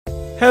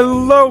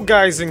Hello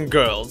guys and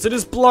girls, it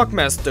is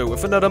Blockmaster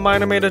with another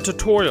Mine-Imator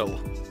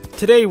tutorial.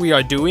 Today we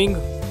are doing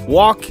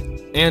walk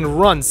and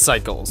run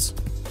cycles.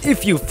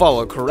 If you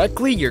follow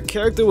correctly, your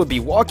character will be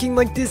walking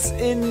like this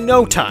in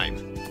no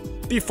time.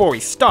 Before we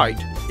start,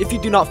 if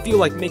you do not feel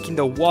like making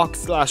the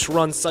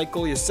walk/run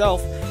cycle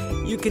yourself,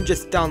 you can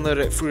just download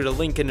it through the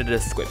link in the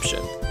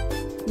description.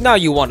 Now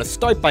you want to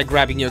start by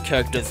grabbing your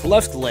character's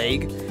left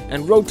leg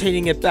and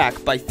rotating it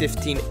back by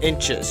 15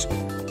 inches.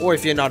 Or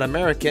if you're not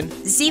American,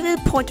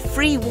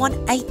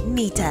 0.318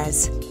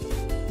 meters.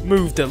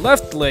 Move the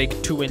left leg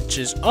 2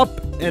 inches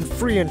up and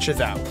 3 inches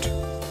out.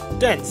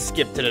 Then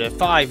skip to the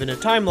 5 in the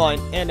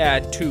timeline and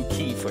add 2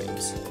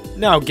 keyframes.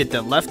 Now get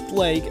the left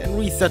leg and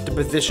reset the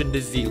position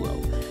to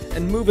 0,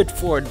 and move it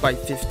forward by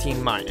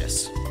 15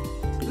 minus.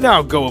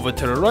 Now go over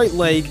to the right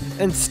leg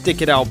and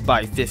stick it out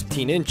by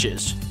 15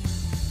 inches.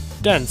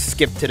 Then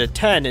skip to the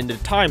 10 in the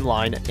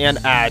timeline and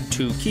add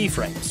 2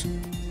 keyframes.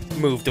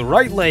 Move the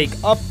right leg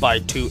up by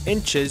 2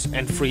 inches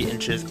and 3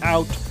 inches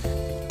out,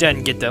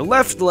 then get the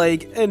left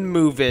leg and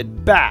move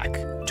it back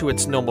to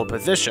its normal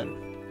position.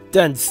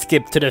 Then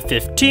skip to the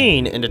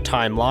 15 in the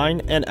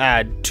timeline and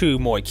add 2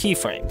 more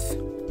keyframes.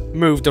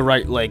 Move the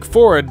right leg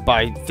forward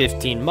by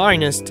 15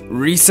 minus,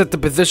 reset the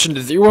position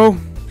to 0,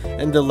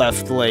 and the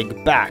left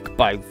leg back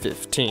by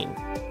 15.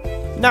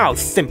 Now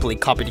simply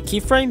copy the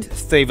keyframes,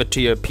 save it to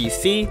your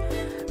PC,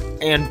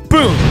 and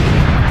boom!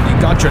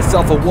 You got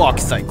yourself a walk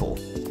cycle.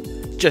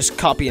 Just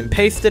copy and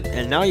paste it,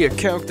 and now your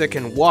character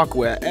can walk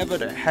wherever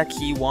the heck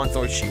he wants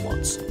or she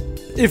wants.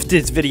 If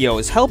this video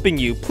is helping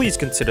you, please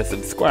consider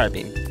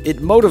subscribing. It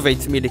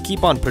motivates me to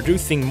keep on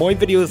producing more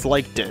videos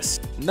like this.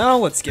 Now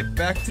let's get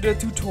back to the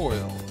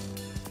tutorial.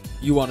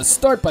 You want to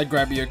start by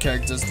grabbing your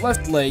character's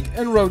left leg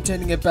and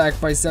rotating it back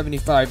by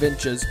 75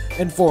 inches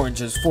and 4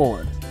 inches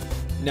forward.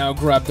 Now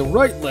grab the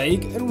right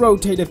leg and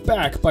rotate it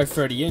back by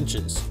 30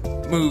 inches.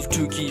 Move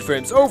 2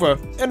 keyframes over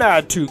and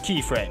add 2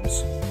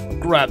 keyframes.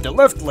 Grab the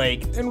left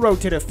leg and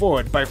rotate it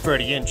forward by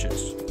 30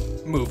 inches.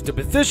 Move the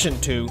position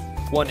to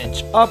 1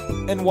 inch up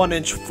and 1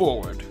 inch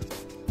forward.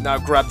 Now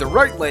grab the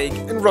right leg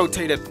and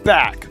rotate it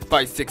back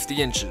by 60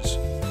 inches.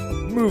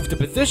 Move the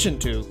position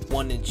to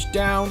 1 inch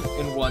down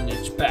and 1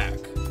 inch back.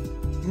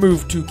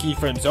 Move 2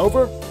 keyframes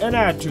over and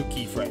add 2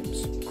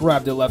 keyframes.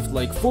 Grab the left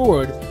leg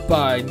forward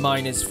by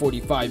minus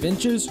 45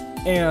 inches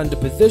and the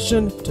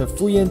position to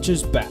 3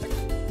 inches back.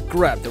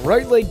 Grab the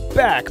right leg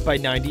back by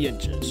 90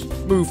 inches.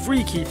 Move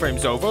 3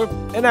 keyframes over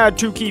and add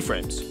 2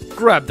 keyframes.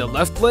 Grab the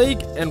left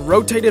leg and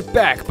rotate it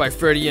back by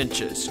 30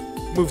 inches.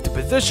 Move the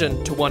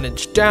position to 1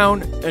 inch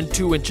down and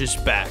 2 inches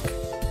back.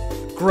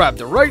 Grab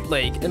the right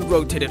leg and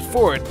rotate it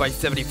forward by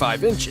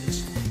 75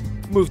 inches.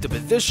 Move the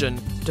position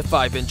to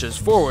 5 inches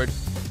forward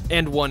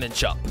and 1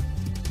 inch up.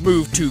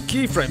 Move 2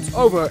 keyframes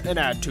over and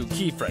add 2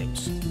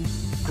 keyframes.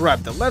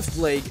 Grab the left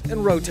leg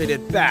and rotate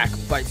it back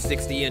by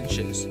 60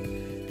 inches.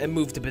 And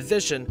move the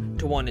position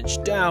to 1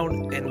 inch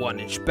down and 1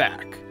 inch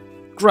back.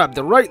 Grab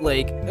the right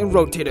leg and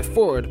rotate it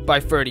forward by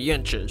 30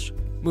 inches.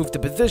 Move the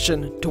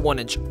position to 1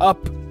 inch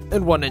up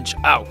and 1 inch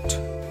out.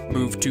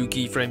 Move 2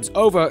 keyframes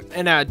over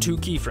and add 2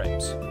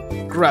 keyframes.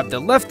 Grab the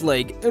left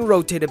leg and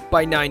rotate it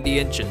by 90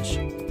 inches.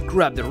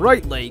 Grab the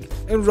right leg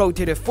and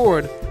rotate it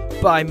forward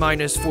by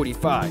minus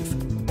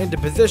 45 and the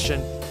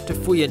position to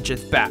 3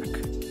 inches back.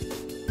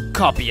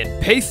 Copy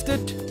and paste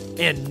it,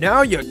 and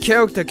now your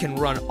character can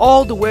run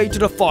all the way to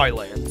the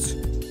Farlands.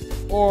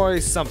 Or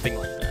something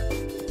like that.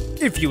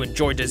 If you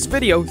enjoyed this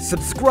video,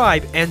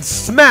 subscribe and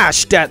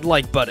smash that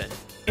like button.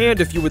 And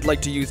if you would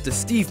like to use the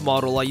Steve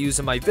model I use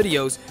in my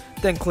videos,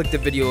 then click the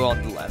video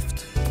on the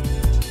left.